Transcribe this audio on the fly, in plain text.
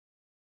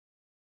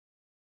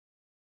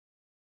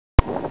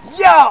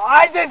Yo,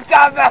 I just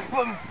got back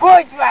from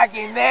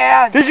bushwhacking,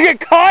 man. Did you get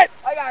cut?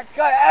 I got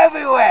cut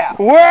everywhere.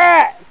 Where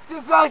at?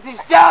 Too close to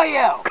show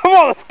you. Come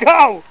on, let's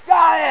go.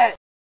 Got it.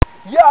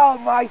 Yo,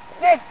 my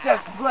sister's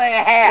split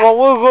a hair.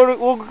 Well,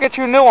 we'll get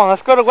you a new one.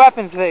 Let's go to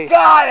weapons base.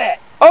 Got it.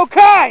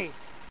 Okay.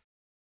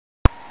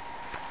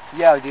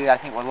 Yo, dude, I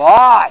think we're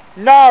lost.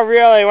 No,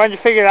 really. Why don't you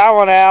figure that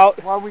one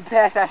out? Well, we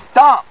passed that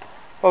stump.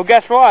 Well,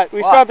 guess what? We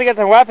still have to get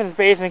to the weapons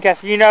base, and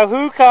guess you know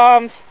who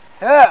comes?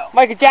 Who?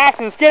 Michael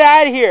Jackson. Let's get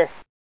out of here.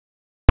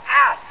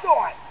 Ah,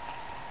 sword.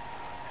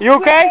 You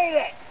okay? We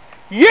made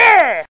it.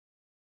 Yeah.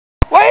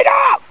 Wait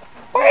up!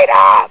 Wait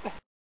up!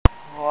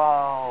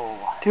 Whoa.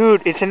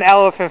 Dude, it's an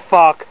elephant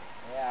fuck.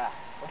 Yeah.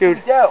 What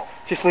Dude, do you do?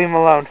 just leave him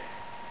alone.